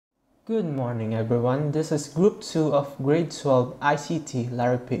Good morning everyone, this is Group 2 of Grade 12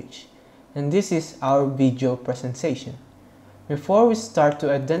 ICT-Larry page, and this is our video presentation. Before we start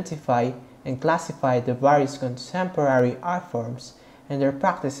to identify and classify the various contemporary art forms and their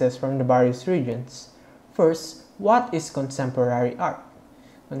practices from the various regions, first, what is contemporary art?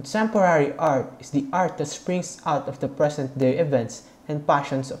 Contemporary art is the art that springs out of the present-day events and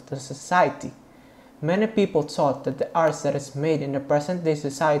passions of the society. Many people thought that the arts that is made in the present-day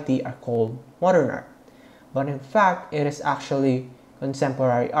society are called modern art, but in fact it is actually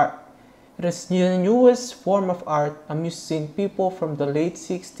contemporary art. It is the newest form of art amusing people from the late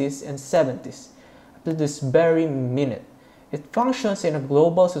 60s and 70s up to this very minute. It functions in a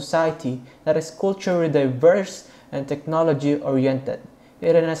global society that is culturally diverse and technology-oriented.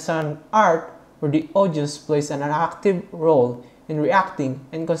 It is an art where the audience plays an active role in reacting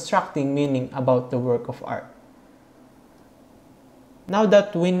and constructing meaning about the work of art. Now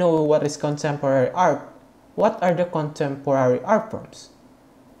that we know what is contemporary art, what are the contemporary art forms?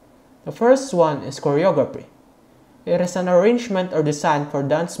 The first one is choreography. It is an arrangement or design for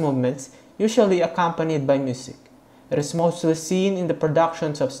dance movements, usually accompanied by music. It is mostly seen in the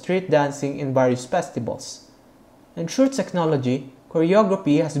productions of street dancing in various festivals. And through technology,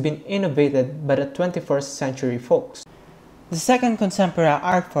 choreography has been innovated by the 21st century folks. The second contemporary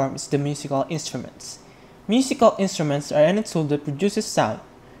art form is the musical instruments. Musical instruments are any tool that produces sound.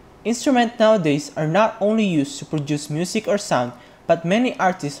 Instruments nowadays are not only used to produce music or sound, but many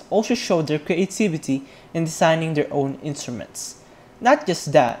artists also show their creativity in designing their own instruments. Not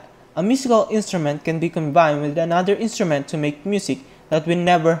just that, a musical instrument can be combined with another instrument to make music that we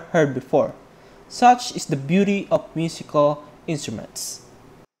never heard before. Such is the beauty of musical instruments.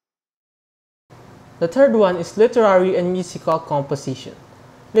 The third one is literary and musical composition.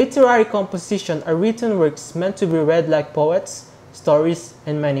 Literary composition are written works meant to be read like poets, stories,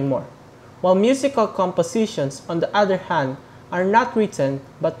 and many more. While musical compositions, on the other hand, are not written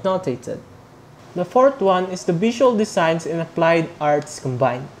but notated. The fourth one is the visual designs and applied arts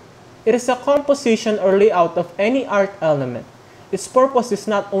combined. It is a composition or layout of any art element. Its purpose is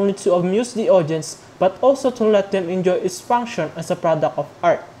not only to amuse the audience but also to let them enjoy its function as a product of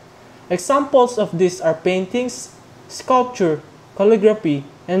art. Examples of these are paintings, sculpture, calligraphy,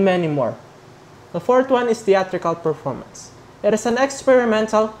 and many more. The fourth one is theatrical performance. It is an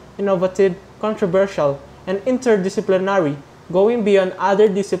experimental, innovative, controversial, and interdisciplinary, going beyond other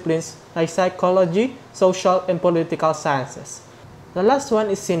disciplines like psychology, social, and political sciences. The last one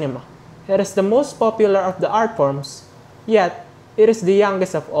is cinema. It is the most popular of the art forms, yet it is the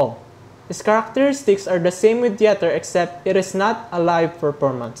youngest of all. Its characteristics are the same with theater except it is not a live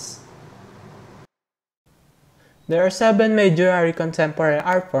performance. There are 7 major contemporary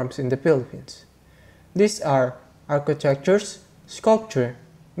art forms in the Philippines. These are architectures, sculpture,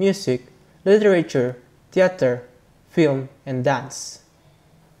 music, literature, theater, film, and dance.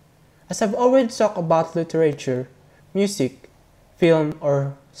 As I've already talked about literature, music, film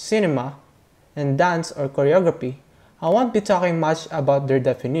or cinema, and dance or choreography, I won't be talking much about their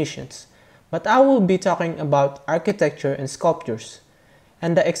definitions, but I will be talking about architecture and sculptures,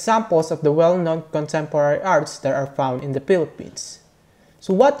 and the examples of the well-known contemporary arts that are found in the Philippines.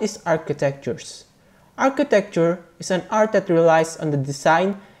 So what is architectures? Architecture is an art that relies on the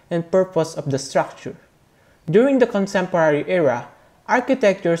design and purpose of the structure. During the contemporary era,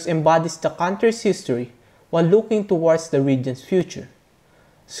 architectures embodies the country's history while looking towards the region's future.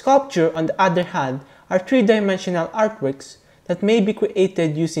 Sculpture, on the other hand, are three-dimensional artworks that may be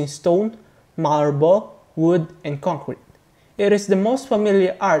created using stone, marble, wood, and concrete. It is the most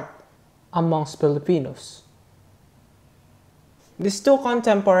familiar art amongst Filipinos. These two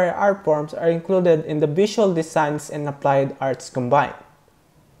contemporary art forms are included in the visual designs and applied arts combined.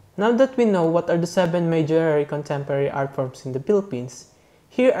 Now that we know what are the 7 major contemporary art forms in the Philippines,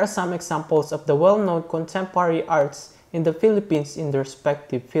 here are some examples of the well-known contemporary arts in the Philippines in their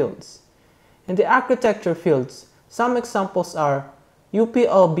respective fields. In the architecture fields, some examples are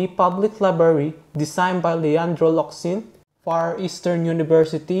UPLB Public Library, designed by Leandro Locsin; Far Eastern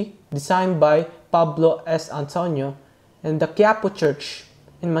University, designed by Pablo S. Antonio; and the Quiapo Church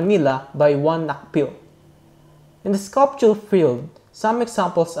in Manila by Juan Nakpil. In the sculpture field, some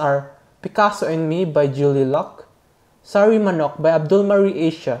examples are Picasso and Me by Julie Locke, Sari Manok by Abdul Marie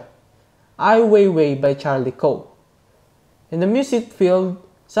Asia, Ai Weiwei by Charlie Coe. In the music field,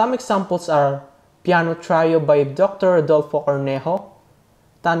 some examples are Piano Trio by Dr. Rodolfo Cornejo,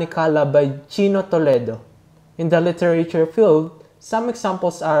 Tanikala by Chino Toledo. In the literature field, some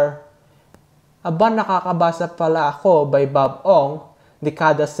examples are Aba Nakakabasa Pala Ako by Bob Ong,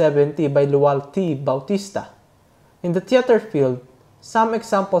 Dekada 70 by Luwal T. Bautista. In the theater field, Some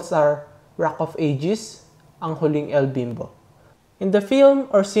examples are Rock of Ages, Ang Huling El Bimbo. In the film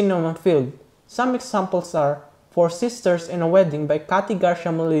or cinema field, some examples are Four Sisters in a Wedding by Cathy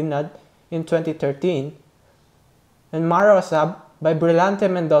Garcia Molinad in 2013 and Mara Osab by Brillante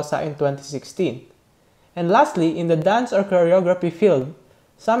Mendoza in 2016. And lastly, in the dance or choreography field,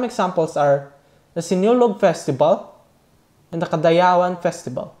 some examples are the Sinulog Festival and the Kadayawan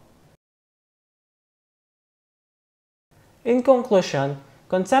Festival. In conclusion,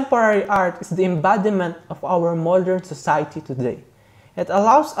 contemporary art is the embodiment of our modern society today. It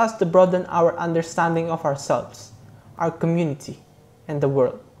allows us to broaden our understanding of ourselves, our community, and the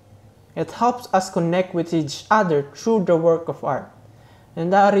world. It helps us connect with each other through the work of art,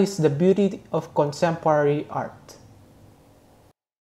 and that is the beauty of contemporary art.